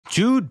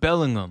Jude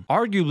Bellingham,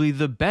 arguably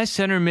the best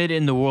center mid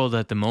in the world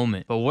at the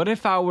moment. But what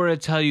if I were to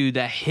tell you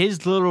that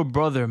his little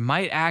brother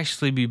might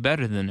actually be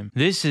better than him?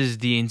 This is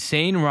the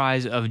insane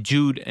rise of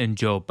Jude and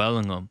Jobe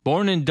Bellingham.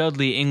 Born in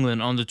Dudley,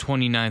 England on the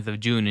 29th of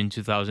June in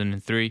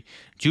 2003,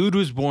 Jude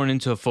was born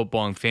into a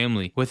footballing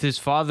family, with his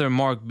father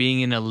Mark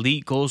being an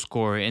elite goal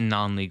scorer in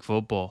non-league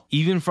football.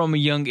 Even from a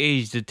young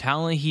age, the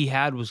talent he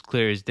had was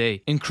clear as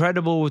day.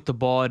 Incredible with the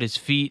ball at his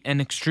feet and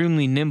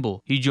extremely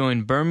nimble, he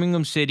joined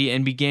Birmingham City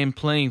and began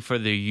playing for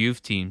their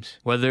youth teams.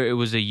 Whether it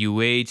was the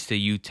U8s,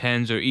 the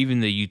U10s, or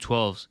even the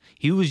U12s,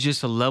 he was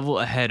just a level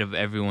ahead of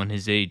everyone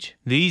his age.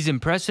 These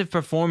impressive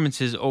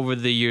performances over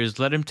the years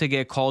led him to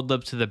get called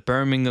up to the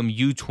Birmingham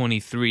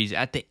U23s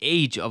at the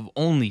age of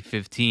only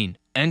 15.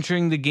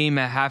 Entering the game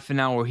at half an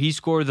hour, he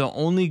scored the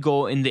only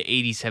goal in the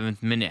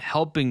 87th minute,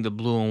 helping the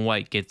blue and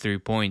white get 3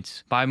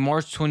 points. By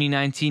March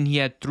 2019, he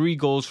had 3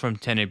 goals from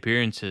 10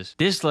 appearances.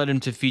 This led him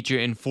to feature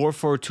in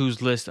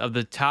FourFourTwo's list of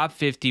the top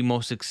 50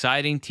 most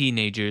exciting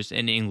teenagers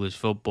in English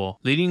football.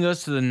 Leading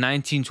us to the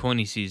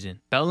 1920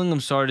 season,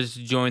 Bellingham started to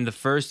join the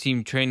first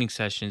team training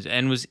sessions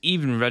and was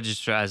even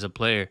registered as a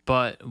player.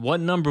 But what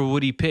number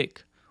would he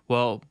pick?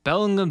 Well,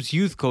 Bellingham's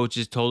youth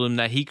coaches told him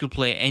that he could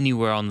play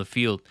anywhere on the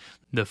field.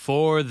 The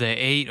 4, the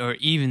 8, or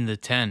even the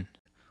 10.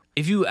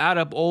 If you add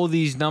up all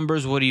these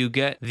numbers, what do you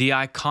get? The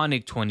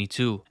iconic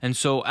 22. And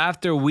so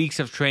after weeks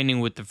of training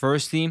with the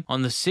first team,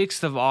 on the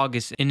 6th of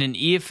August in an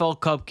EFL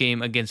Cup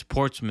game against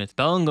Portsmouth,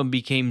 Bellingham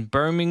became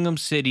Birmingham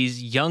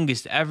City's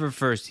youngest ever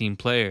first team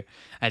player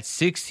at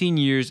 16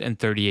 years and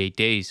 38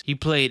 days. He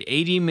played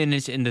 80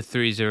 minutes in the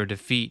 3-0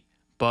 defeat,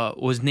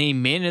 but was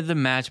named man of the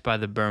match by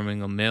the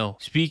Birmingham Mill.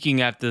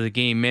 Speaking after the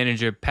game,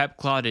 manager Pep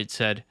Claudette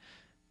said,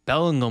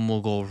 "Bellingham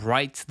will go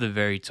right to the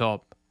very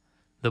top.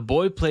 The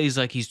boy plays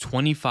like he's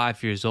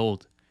 25 years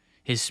old.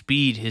 His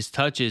speed, his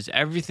touches,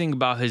 everything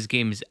about his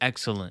game is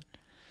excellent.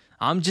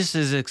 I'm just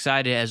as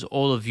excited as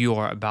all of you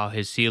are about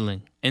his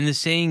ceiling." And the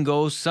saying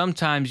goes,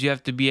 sometimes you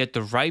have to be at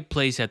the right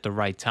place at the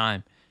right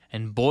time.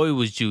 And boy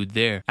was Jude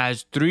there,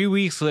 as 3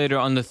 weeks later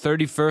on the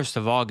 31st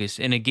of August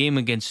in a game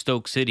against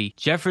Stoke City,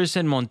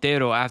 Jefferson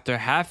Montero after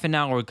half an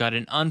hour got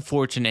an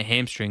unfortunate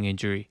hamstring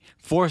injury,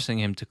 forcing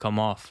him to come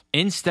off.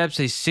 In steps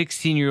a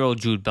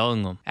 16-year-old Jude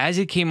Bellingham. As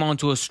he came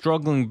onto a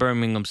struggling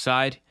Birmingham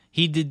side,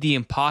 he did the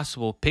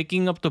impossible,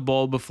 picking up the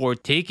ball before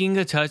taking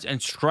a touch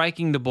and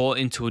striking the ball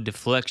into a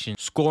deflection,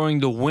 scoring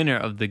the winner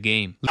of the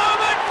game.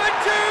 Moment for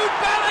Jude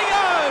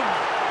Bellingham!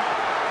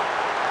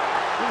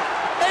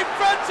 In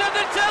front of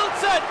the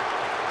Tilton!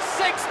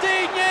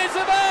 16 years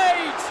of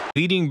age!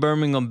 Leading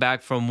Birmingham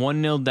back from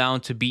 1-0 down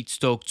to beat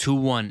Stoke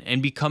 2-1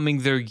 and becoming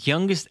their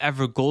youngest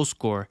ever goal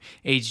scorer,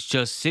 aged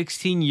just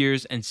 16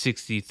 years and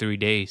 63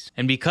 days.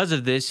 And because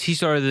of this, he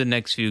started the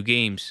next few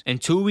games.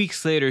 And 2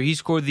 weeks later, he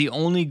scored the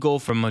only goal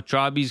from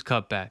Matrabi's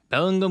cutback.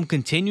 Bellingham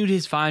continued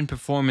his fine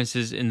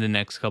performances in the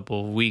next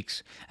couple of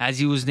weeks, as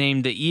he was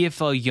named the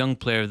EFL Young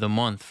Player of the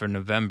Month for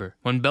November.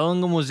 When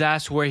Bellingham was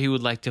asked where he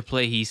would like to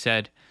play, he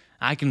said,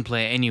 "I can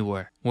play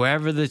anywhere.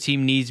 Wherever the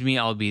team needs me,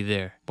 I'll be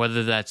there.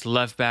 Whether that's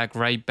left back,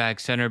 right back,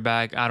 center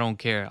back, I don't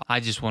care. I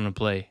just want to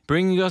play."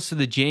 Bringing us to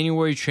the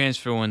January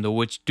transfer window,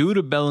 which due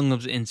to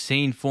Bellingham's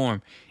insane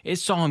form, it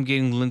saw him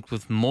getting linked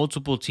with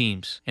multiple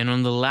teams. And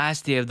on the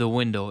last day of the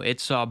window, it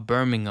saw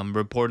Birmingham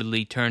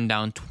reportedly turn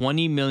down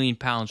 £20 million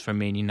from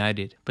Man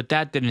United. But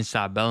that didn't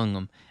stop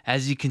Bellingham,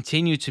 as he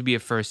continued to be a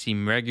first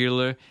team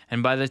regular,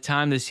 and by the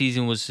time the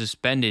season was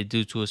suspended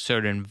due to a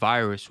certain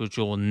virus which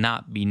will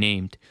not be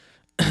named,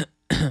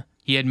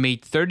 he had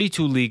made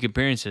 32 league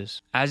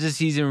appearances. As the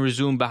season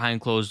resumed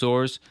behind closed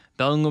doors,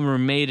 Bellingham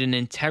remained an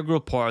integral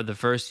part of the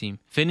first team,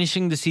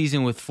 finishing the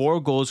season with 4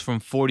 goals from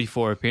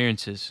 44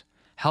 appearances,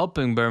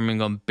 helping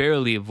Birmingham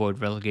barely avoid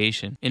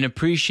relegation. In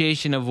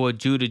appreciation of what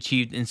Jude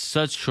achieved in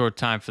such short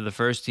time for the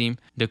first team,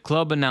 the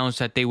club announced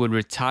that they would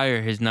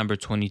retire his number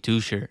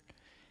 22 shirt.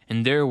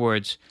 In their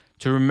words,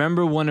 to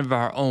remember one of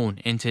our own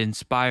and to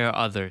inspire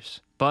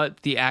others.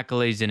 But the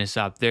accolades didn't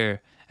stop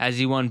there, as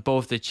he won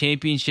both the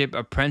Championship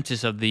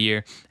Apprentice of the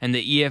Year and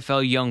the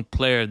EFL Young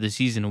Player of the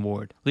Season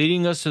award,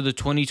 leading us to the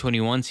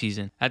 2021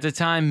 season. At the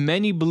time,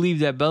 many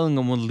believed that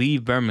Bellingham would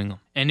leave Birmingham,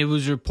 and it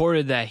was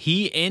reported that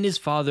he and his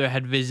father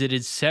had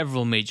visited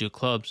several major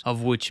clubs,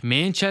 of which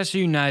Manchester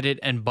United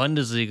and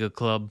Bundesliga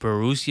club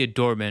Borussia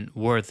Dortmund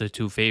were the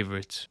 2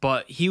 favorites.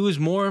 But he was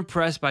more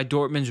impressed by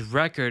Dortmund's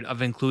record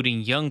of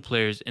including young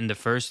players in the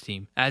first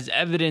team. As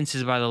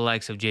evidenced by the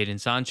likes of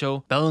Jadon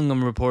Sancho,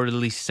 Bellingham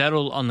reportedly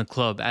settled on the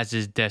club as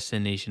his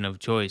destination of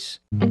choice.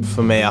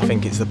 For me, I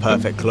think it's the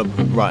perfect club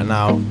right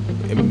now,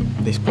 in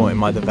this point in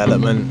my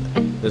development.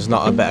 There's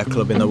not a better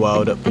club in the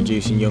world at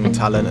producing young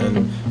talent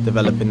and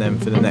developing them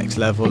for the next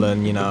level,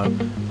 and you know,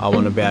 I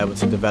want to be able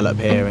to develop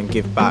here and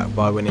give back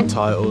by winning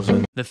titles.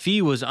 And the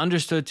fee was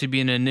understood to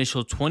be an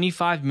initial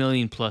 $25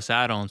 million plus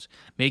add-ons,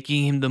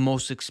 making him the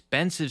most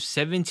expensive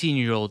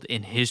 17-year-old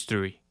in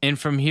history. And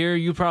from here,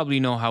 you probably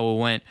know how it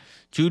went.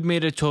 Jude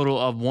made a total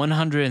of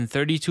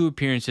 132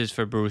 appearances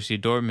for Borussia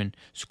Dortmund,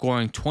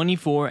 scoring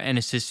 24 and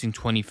assisting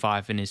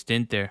 25 in his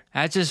stint there.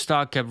 As his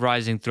stock kept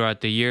rising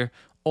throughout the year,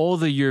 all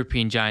the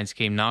European giants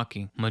came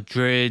knocking.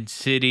 Madrid,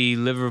 City,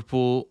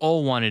 Liverpool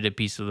all wanted a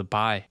piece of the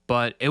pie.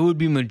 But it would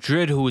be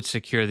Madrid who would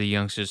secure the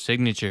youngster's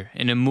signature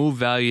in a move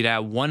valued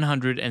at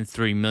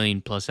 103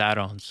 million plus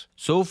add-ons.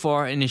 So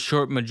far in his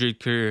short Madrid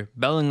career,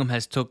 Bellingham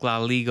has took La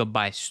Liga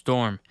by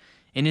storm.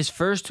 In his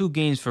first 2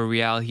 games for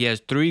Real, he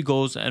has 3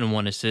 goals and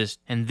 1 assist,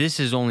 and this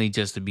is only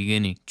just the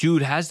beginning.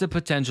 Jude has the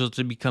potential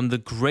to become the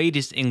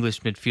greatest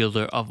English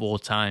midfielder of all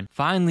time,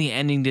 finally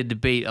ending the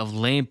debate of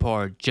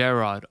Lampard,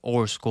 Gerrard,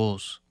 or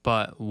Scholes.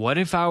 But what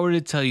if I were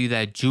to tell you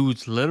that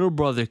Jude's little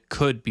brother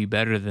could be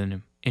better than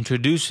him?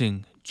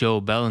 Introducing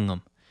Jude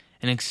Bellingham,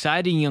 an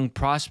exciting young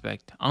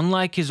prospect.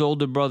 Unlike his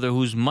older brother,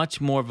 who's much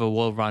more of a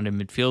well-rounded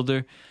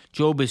midfielder,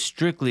 Jobe is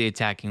strictly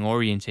attacking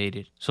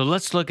orientated. So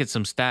let's look at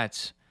some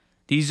stats.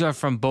 These are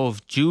from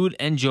both Jude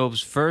and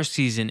Jobe's first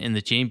season in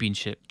the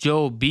championship.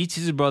 Jobe beats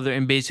his brother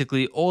in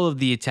basically all of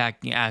the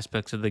attacking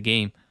aspects of the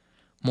game.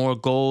 More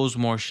goals,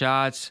 more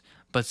shots,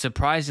 but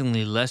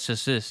surprisingly less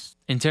assists.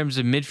 In terms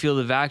of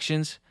midfield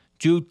actions,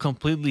 Jude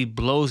completely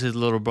blows his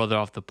little brother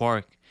off the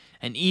park.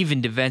 And even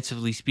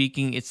defensively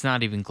speaking, it's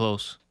not even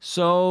close.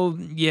 So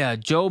yeah,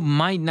 Jobe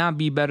might not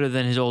be better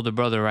than his older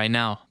brother right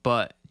now,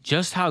 but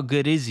just how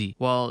good is he?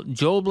 Well,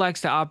 Jobe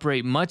likes to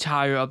operate much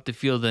higher up the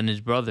field than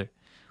his brother.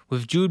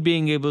 With Jude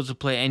being able to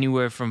play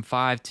anywhere from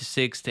 5 to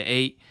 6 to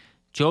 8,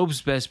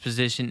 Jobe's best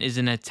position is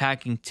an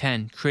attacking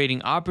 10,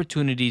 creating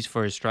opportunities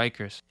for his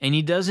strikers. And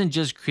he doesn't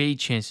just create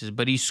chances,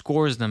 but he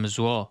scores them as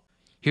well.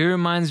 He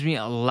reminds me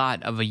a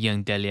lot of a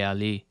young Dele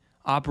Alli,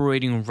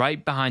 operating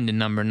right behind the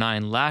number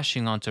 9,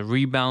 lashing onto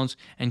rebounds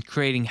and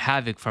creating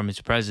havoc from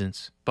his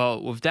presence.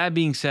 But with that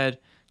being said,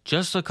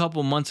 just a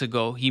couple months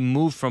ago, he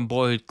moved from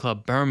boyhood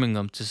club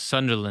Birmingham to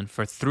Sunderland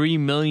for £3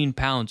 million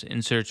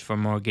in search for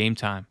more game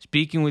time.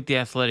 Speaking with The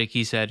Athletic,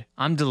 he said,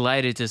 "I'm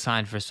delighted to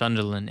sign for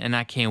Sunderland and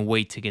I can't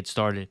wait to get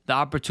started. The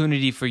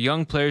opportunity for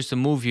young players to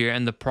move here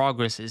and the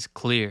progress is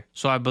clear.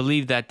 So I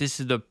believe that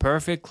this is the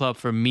perfect club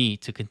for me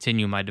to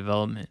continue my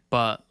development."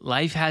 But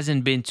life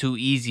hasn't been too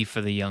easy for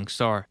the young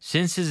star.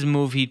 Since his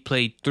move, he'd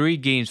played 3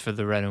 games for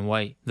the Red and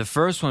White, the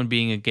first one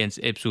being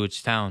against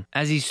Ipswich Town.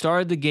 As he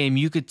started the game,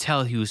 you could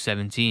tell he was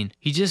 17.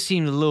 He just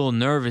seemed a little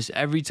nervous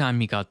every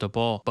time he got the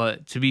ball,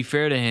 but to be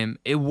fair to him,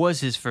 it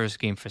was his first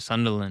game for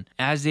Sunderland,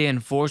 as they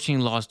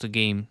unfortunately lost the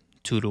game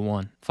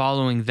 2-1.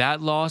 Following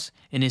that loss,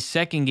 in his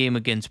second game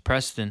against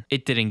Preston,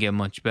 it didn't get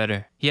much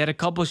better. He had a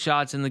couple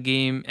shots in the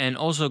game and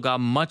also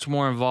got much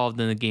more involved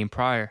in the game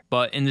prior,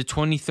 but in the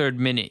 23rd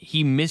minute,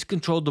 he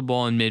miscontrolled the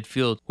ball in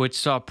midfield, which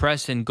saw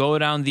Preston go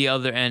down the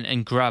other end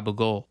and grab a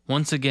goal.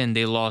 Once again,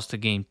 they lost the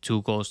game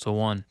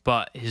 2-1.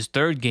 But his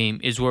third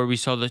game is where we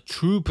saw the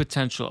true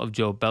potential of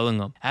Jude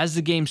Bellingham. As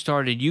the game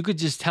started, you could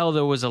just tell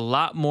there was a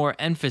lot more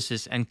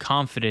emphasis and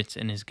confidence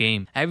in his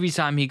game. Every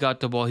time he got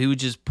the ball, he would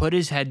just put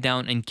his head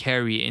down and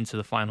carry it into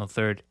the final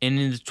third. And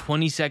in the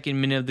 22nd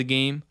minute of the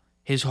game,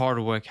 his hard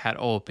work had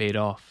all paid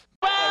off.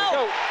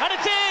 Well, and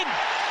it's in!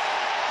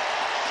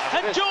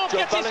 And Jobe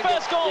gets his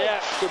first goal!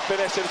 Yeah, good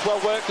finish, and it's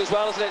well worked as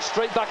well, isn't it?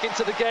 Straight back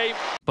into the game.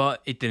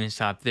 But it didn't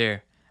stop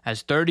there,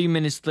 as 30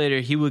 minutes later,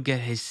 he would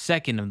get his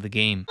second of the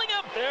game.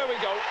 There we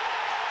go.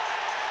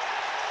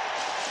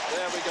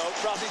 There we go.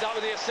 Bradley's out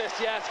with the assist.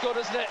 Yeah, it's good,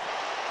 isn't it?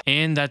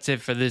 And that's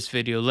it for this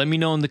video. Let me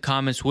know in the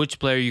comments which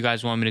player you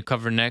guys want me to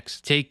cover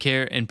next. Take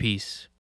care and peace.